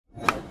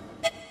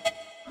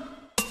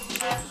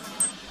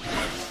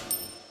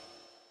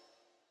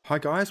Hi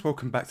guys,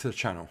 welcome back to the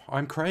channel.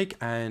 I'm Craig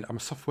and I'm a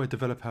software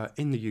developer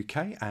in the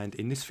UK, and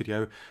in this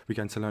video we're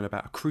going to learn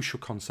about a crucial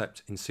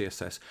concept in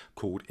CSS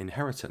called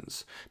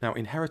inheritance. Now,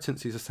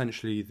 inheritance is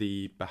essentially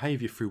the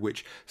behavior through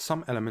which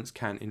some elements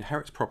can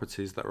inherit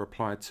properties that are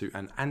applied to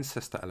an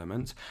ancestor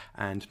element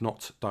and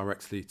not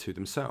directly to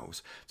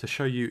themselves. To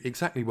show you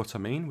exactly what I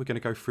mean, we're going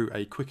to go through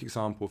a quick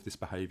example of this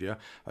behavior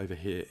over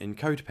here in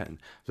Codepen.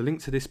 The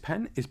link to this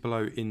pen is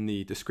below in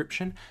the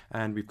description,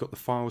 and we've got the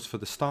files for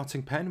the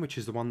starting pen, which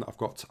is the one that I've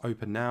got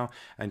open now,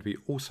 and we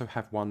also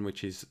have one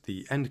which is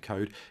the end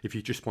code if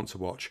you just want to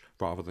watch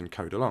rather than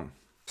code along.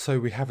 So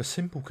we have a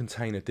simple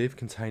container div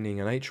containing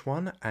an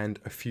h1 and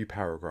a few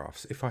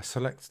paragraphs. If I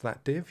select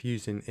that div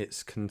using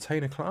its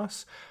container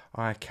class,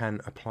 I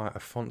can apply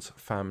a font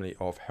family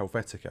of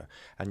Helvetica,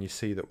 and you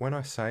see that when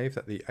I save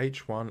that the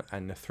h1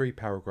 and the 3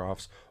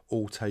 paragraphs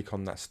all take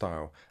on that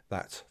style,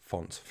 that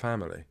font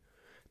family.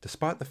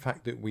 Despite the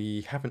fact that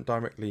we haven't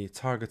directly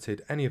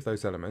targeted any of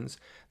those elements,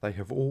 they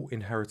have all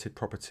inherited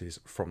properties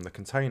from the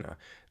container.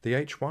 The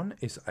h1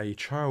 is a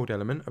child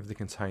element of the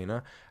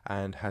container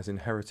and has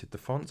inherited the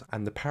font,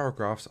 and the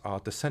paragraphs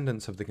are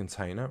descendants of the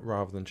container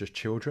rather than just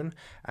children,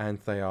 and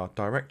they are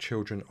direct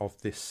children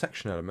of this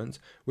section element,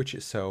 which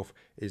itself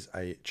is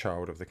a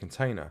child of the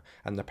container,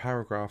 and the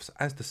paragraphs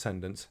as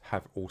descendants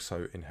have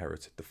also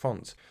inherited the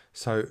font.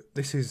 So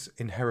this is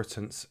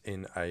inheritance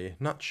in a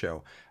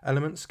nutshell.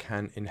 Elements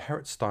can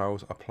inherit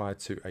styles applied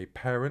to a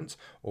parent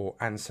or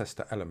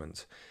ancestor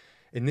element.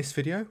 In this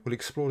video, we'll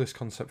explore this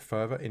concept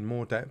further in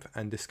more depth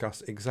and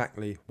discuss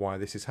exactly why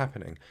this is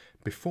happening.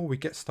 Before we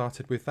get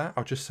started with that,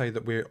 I'll just say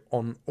that we're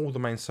on all the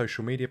main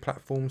social media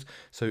platforms,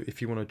 so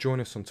if you want to join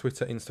us on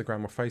Twitter,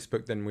 Instagram or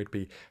Facebook, then we'd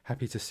be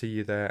happy to see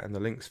you there, and the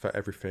links for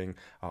everything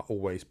are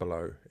always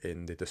below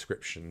in the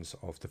descriptions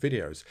of the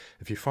videos.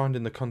 If you're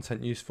finding the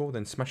content useful,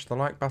 then smash the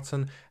like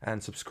button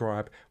and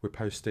subscribe. We're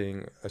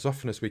posting as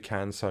often as we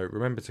can, so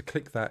remember to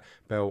click that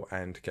bell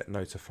and get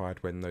notified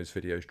when those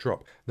videos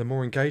drop. The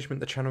more engagement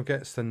the channel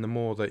gets, then the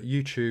more that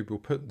YouTube will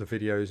put the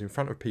videos in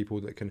front of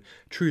people that can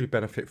truly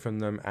benefit from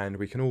them, and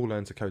we can all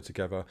learn to code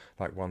together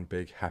like one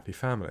big happy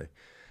family.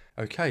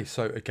 Okay,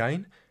 so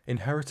again,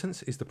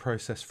 inheritance is the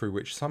process through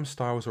which some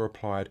styles are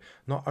applied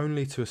not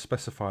only to a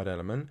specified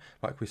element,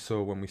 like we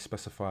saw when we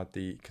specified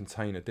the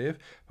container div,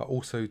 but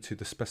also to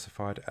the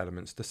specified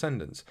element's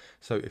descendants.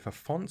 So if a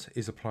font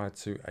is applied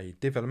to a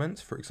div element,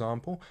 for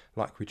example,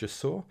 like we just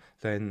saw,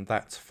 then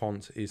that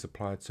font is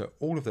applied to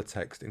all of the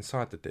text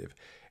inside the div,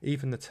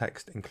 even the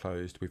text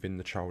enclosed within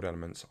the child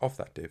elements of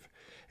that div.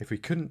 If we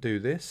couldn't do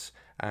this,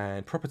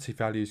 and property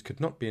values could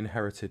not be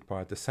inherited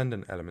by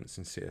descendant elements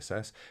in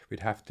CSS,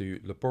 we'd have to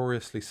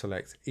laboriously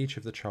select each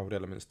of the child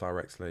elements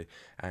directly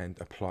and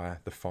apply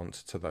the font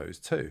to those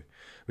too.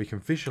 We can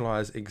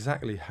visualize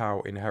exactly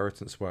how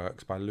inheritance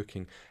works by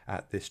looking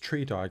at this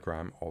tree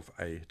diagram of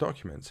a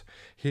document.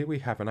 Here we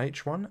have an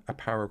h1, a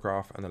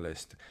paragraph and a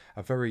list,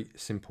 a very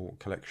simple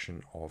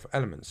collection of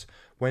elements.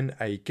 When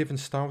a given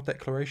style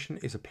declaration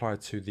is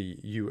applied to the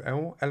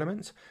ul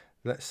element,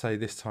 let's say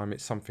this time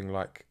it's something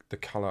like the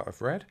color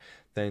of red,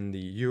 then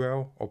the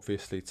ul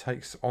obviously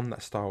takes on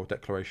that style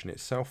declaration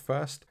itself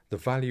first. The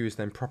value is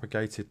then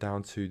propagated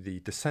down to the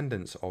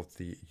descendants of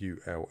the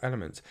ul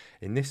element.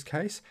 In this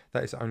case,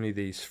 that is only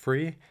these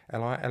 3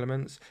 li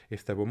elements.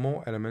 If there were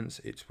more elements,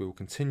 it will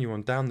continue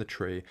on down the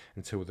tree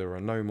until there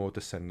are no more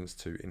descendants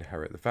to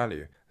inherit the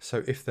value.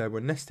 So if there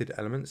were nested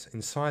elements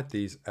inside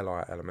these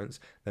li elements,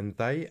 then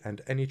they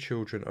and any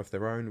children of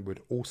their own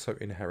would also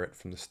inherit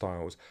from the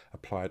styles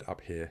applied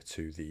up here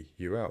to the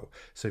ul.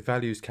 So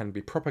values can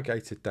be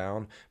propagated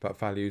down, but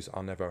values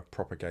are never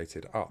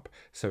propagated up.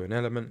 So an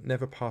element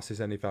never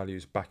passes any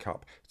values back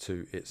up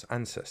to its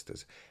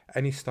ancestors.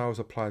 Any styles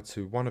applied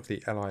to one of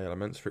the li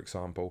elements, for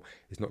example,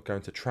 is not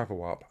going to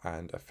travel up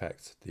and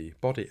affect the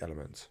body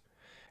element.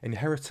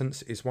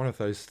 Inheritance is one of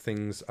those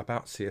things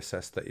about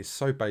CSS that is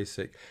so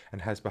basic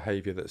and has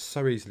behavior that's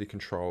so easily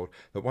controlled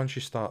that once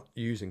you start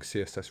using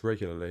CSS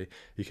regularly,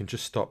 you can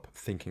just stop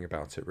thinking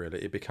about it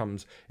really. It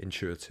becomes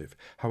intuitive.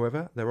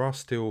 However, there are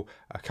still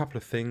a couple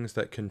of things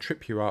that can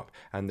trip you up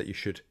and that you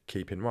should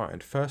keep in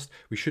mind. First,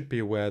 we should be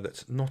aware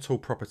that not all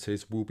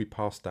properties will be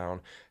passed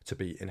down to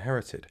be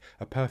inherited.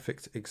 A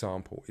perfect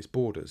example is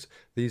borders.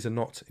 These are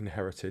not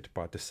inherited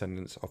by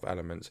descendants of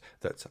elements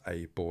that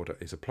a border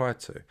is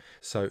applied to.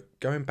 So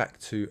going back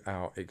to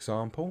our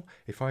example,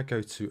 if I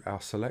go to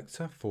our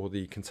selector for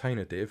the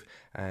container div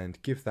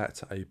and give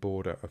that a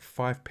border of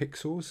 5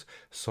 pixels,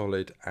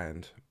 solid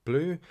and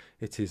blue,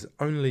 it is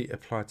only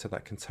applied to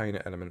that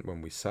container element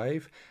when we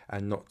save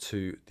and not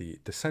to the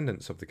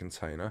descendants of the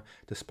container,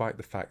 despite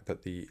the fact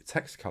that the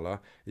text color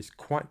is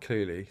quite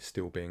clearly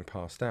still being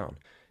passed down.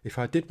 If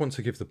I did want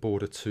to give the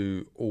border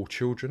to all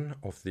children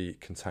of the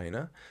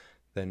container,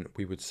 then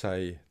we would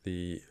say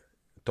the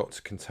dot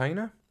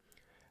container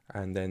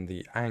and then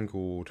the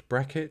angled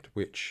bracket,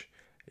 which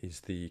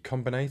is the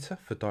combinator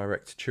for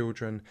direct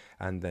children,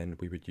 and then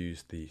we would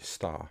use the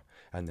star,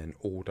 and then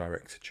all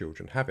direct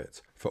children have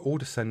it. For all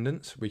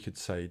descendants, we could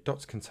say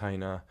dot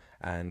container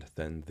and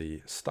then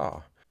the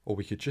star. Or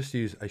we could just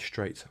use a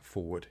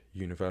straightforward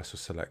universal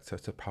selector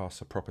to pass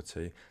a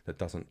property that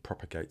doesn't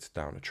propagate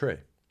down a tree.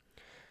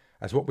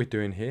 As what we're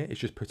doing here is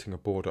just putting a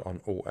border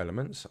on all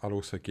elements. I'll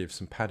also give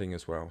some padding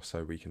as well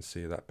so we can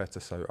see that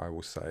better. So I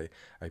will say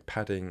a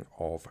padding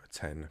of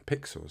 10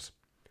 pixels.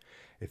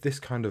 If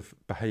this kind of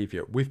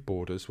behavior with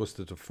borders was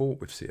the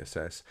default with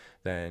CSS,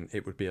 then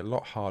it would be a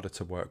lot harder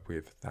to work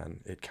with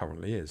than it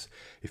currently is.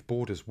 If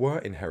borders were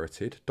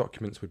inherited,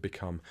 documents would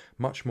become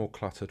much more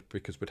cluttered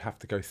because we'd have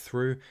to go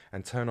through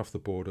and turn off the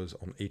borders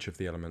on each of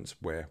the elements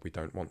where we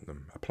don't want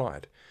them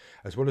applied.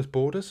 As well as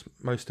borders,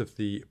 most of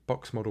the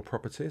box model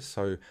properties,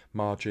 so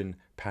margin,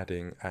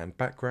 padding and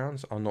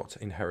backgrounds, are not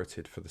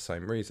inherited for the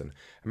same reason.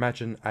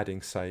 Imagine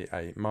adding, say,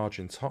 a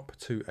margin top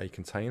to a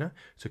container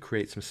to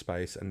create some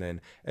space, and then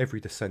every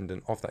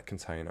descendant of that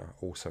container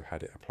also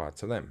had it applied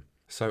to them.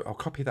 So I'll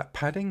copy that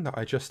padding that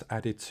I just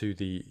added to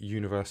the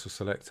universal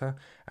selector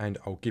and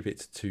I'll give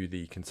it to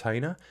the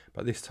container,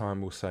 but this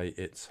time we'll say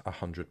it's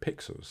 100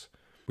 pixels.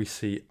 We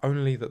see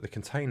only that the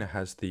container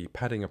has the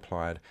padding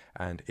applied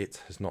and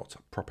it has not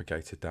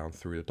propagated down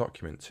through the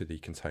document to the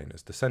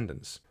container's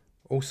descendants.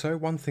 Also,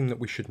 one thing that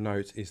we should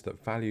note is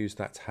that values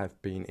that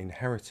have been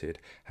inherited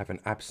have an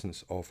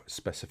absence of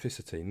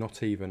specificity,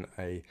 not even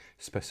a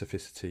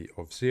specificity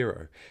of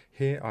 0.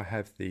 Here I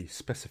have the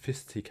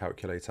specificity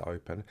calculator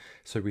open,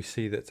 so we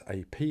see that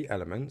a P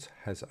element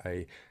has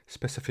a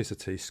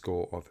specificity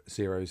score of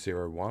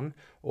 001,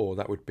 or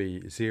that would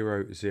be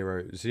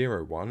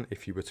 0001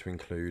 if you were to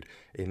include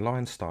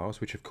inline styles,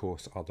 which of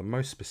course are the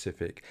most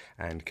specific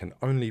and can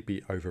only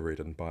be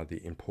overridden by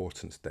the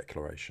importance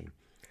declaration.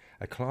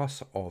 A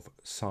class of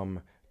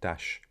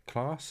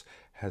sum-class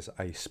has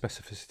a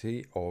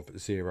specificity of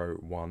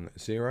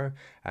 010,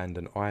 and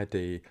an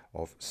ID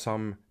of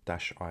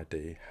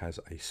sum-id has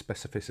a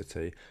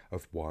specificity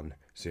of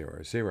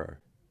 100.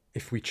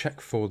 If we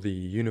check for the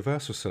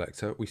universal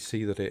selector, we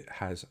see that it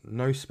has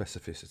no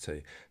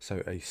specificity, so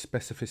a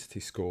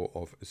specificity score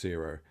of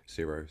 000.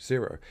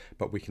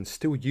 But we can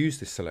still use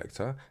this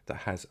selector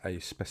that has a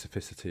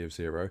specificity of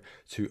 0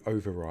 to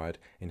override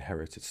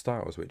inherited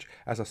styles, which,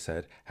 as I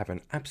said, have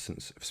an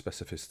absence of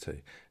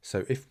specificity.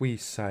 So if we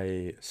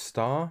say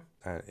star,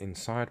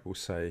 inside we'll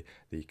say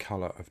the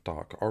color of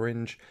dark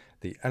orange,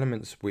 the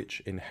elements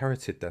which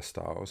inherited their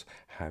styles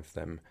have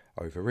them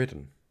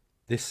overridden.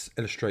 This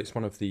illustrates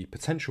one of the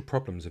potential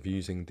problems of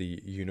using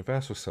the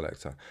universal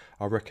selector.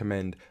 I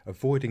recommend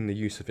avoiding the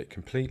use of it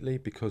completely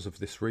because of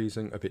this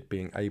reason of it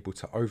being able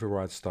to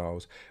override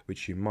styles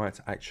which you might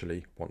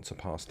actually want to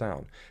pass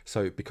down.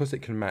 So because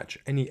it can match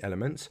any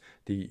element,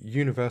 the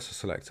universal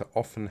selector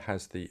often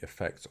has the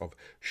effect of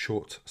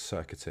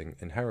short-circuiting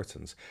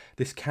inheritance.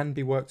 This can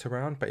be worked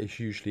around, but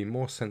it's usually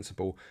more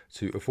sensible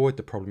to avoid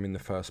the problem in the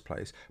first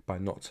place by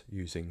not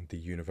using the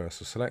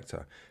universal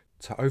selector.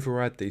 To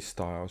override these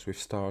styles with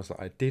styles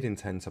that I did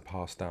intend to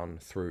pass down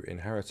through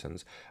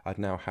inheritance, I'd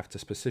now have to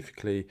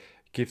specifically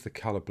give the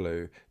color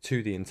blue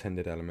to the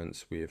intended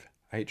elements with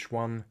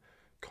h1,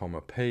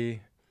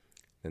 p,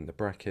 then the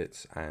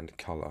brackets and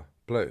color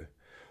blue.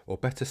 Or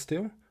better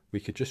still, we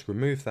could just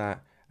remove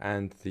that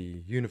and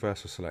the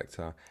universal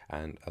selector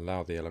and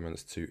allow the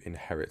elements to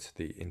inherit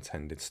the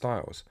intended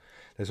styles.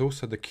 There's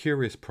also the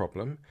curious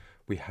problem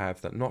we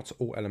have that not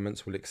all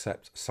elements will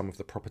accept some of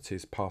the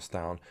properties passed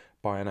down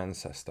by an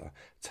ancestor.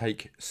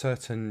 Take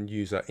certain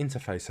user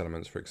interface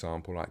elements, for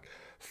example, like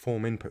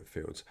form input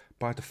fields.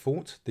 By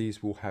default,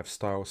 these will have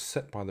styles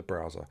set by the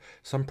browser.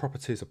 Some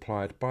properties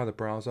applied by the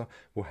browser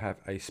will have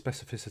a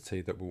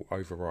specificity that will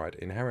override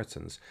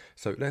inheritance.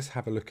 So let's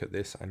have a look at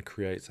this and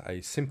create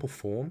a simple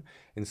form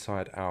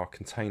inside our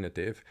container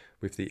div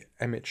with the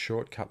emit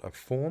shortcut of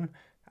form,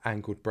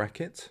 angled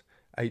bracket,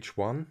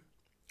 h1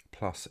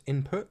 plus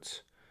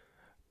input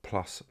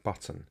plus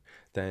button.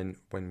 Then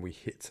when we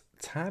hit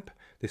tab,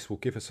 this will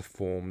give us a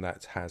form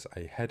that has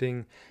a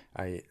heading,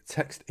 a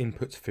text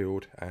input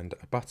field and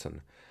a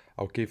button.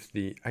 I'll give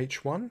the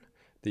h1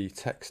 the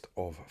text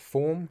of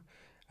form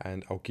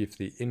and I'll give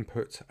the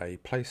input a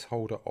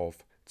placeholder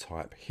of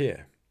type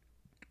here.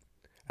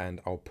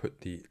 And I'll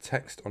put the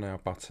text on our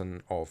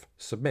button of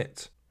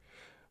submit.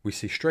 We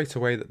see straight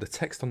away that the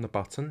text on the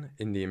button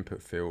in the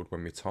input field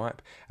when we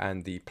type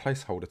and the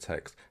placeholder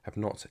text have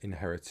not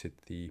inherited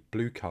the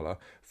blue color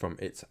from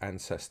its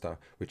ancestor,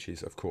 which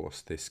is of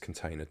course this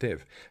container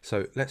div.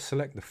 So let's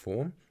select the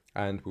form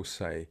and we'll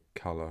say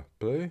color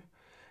blue,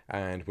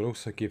 and we'll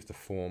also give the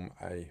form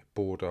a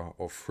border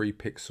of 3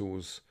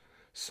 pixels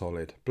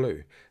solid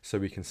blue so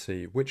we can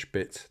see which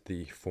bit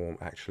the form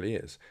actually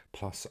is,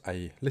 plus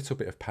a little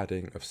bit of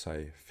padding of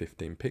say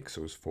 15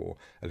 pixels for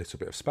a little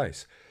bit of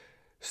space.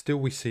 Still,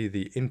 we see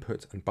the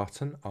input and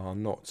button are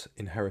not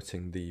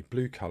inheriting the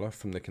blue color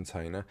from the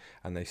container,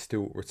 and they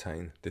still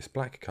retain this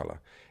black color.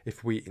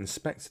 If we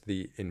inspect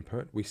the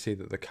input, we see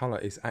that the color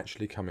is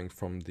actually coming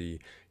from the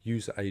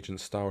user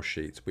agent style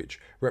sheet, which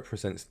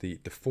represents the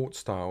default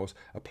styles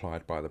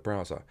applied by the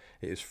browser.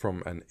 It is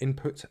from an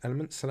input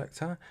element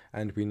selector,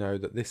 and we know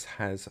that this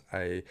has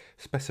a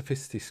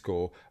specificity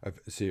score of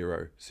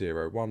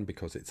 001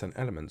 because it's an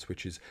element,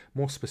 which is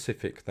more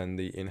specific than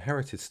the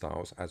inherited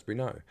styles. As we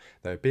know,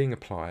 they're being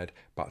applied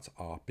but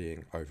are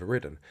being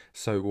overridden.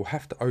 So we'll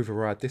have to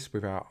override this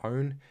with our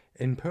own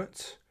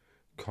input,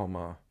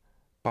 comma,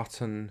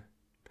 button,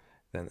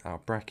 then our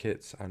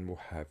brackets, and we'll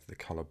have the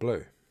color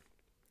blue.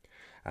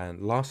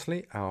 And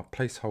lastly, our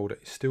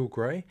placeholder is still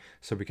grey,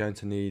 so we're going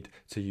to need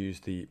to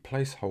use the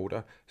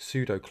placeholder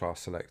pseudo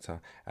class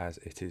selector, as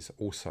it is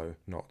also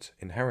not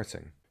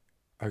inheriting.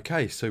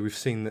 Okay, so we've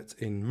seen that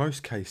in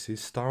most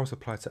cases, styles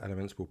applied to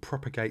elements will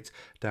propagate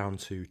down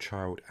to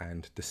child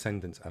and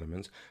descendant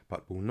elements,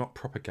 but will not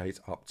propagate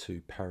up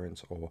to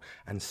parent or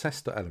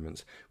ancestor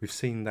elements. We've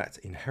seen that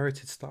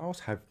inherited styles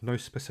have no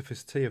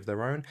specificity of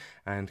their own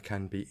and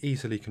can be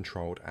easily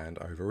controlled and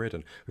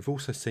overridden. We've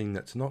also seen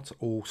that not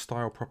all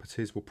style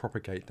properties will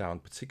propagate down,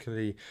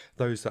 particularly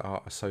those that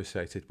are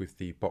associated with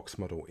the box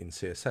model in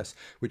CSS,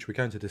 which we're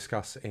going to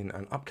discuss in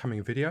an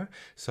upcoming video.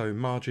 So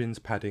margins,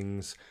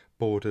 paddings,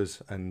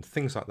 borders and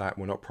things like that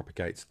will not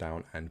propagate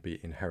down and be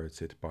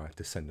inherited by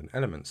descendant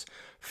elements.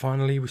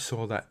 Finally, we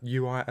saw that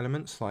UI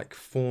elements like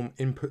form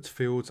input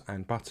fields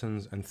and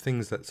buttons and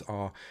things that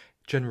are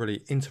generally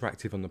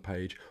interactive on the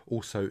page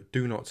also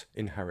do not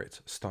inherit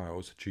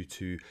styles due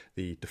to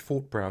the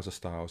default browser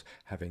styles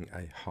having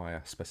a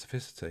higher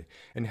specificity.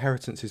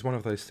 Inheritance is one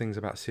of those things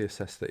about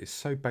CSS that is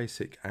so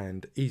basic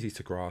and easy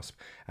to grasp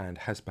and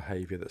has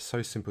behavior that's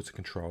so simple to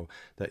control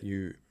that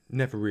you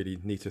never really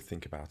need to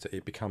think about it.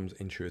 It becomes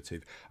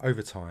intuitive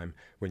over time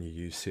when you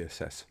use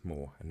CSS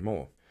more and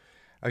more.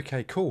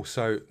 Okay, cool.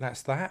 So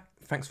that's that.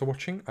 Thanks for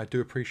watching. I do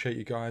appreciate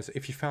you guys.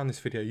 If you found this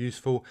video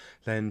useful,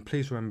 then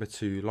please remember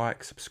to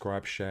like,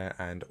 subscribe, share,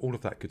 and all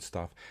of that good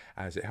stuff,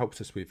 as it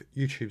helps us with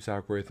YouTube's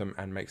algorithm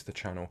and makes the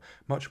channel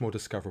much more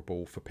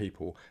discoverable for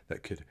people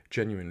that could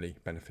genuinely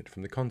benefit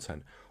from the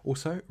content.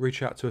 Also,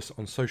 reach out to us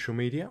on social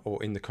media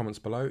or in the comments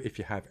below if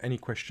you have any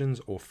questions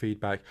or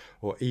feedback,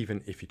 or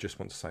even if you just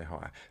want to say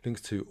hi.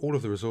 Links to all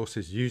of the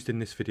resources used in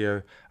this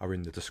video are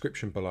in the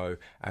description below,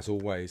 as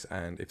always,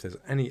 and if there's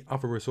any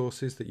other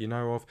resources that you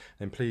know of,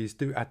 then please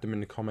do add them in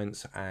the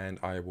comments and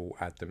I will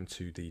add them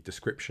to the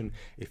description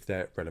if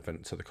they're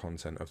relevant to the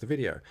content of the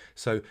video.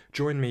 So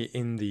join me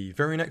in the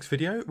very next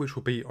video, which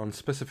will be on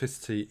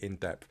specificity in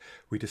depth.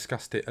 We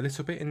discussed it a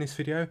little bit in this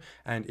video,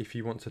 and if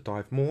you want to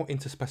dive more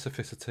into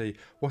specificity,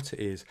 what it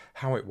is,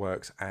 how it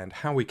works, and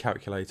how we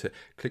calculate it,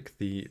 click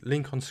the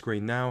link on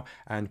screen now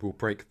and we'll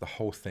break the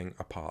whole thing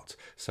apart.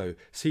 So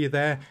see you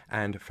there,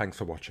 and thanks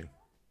for watching.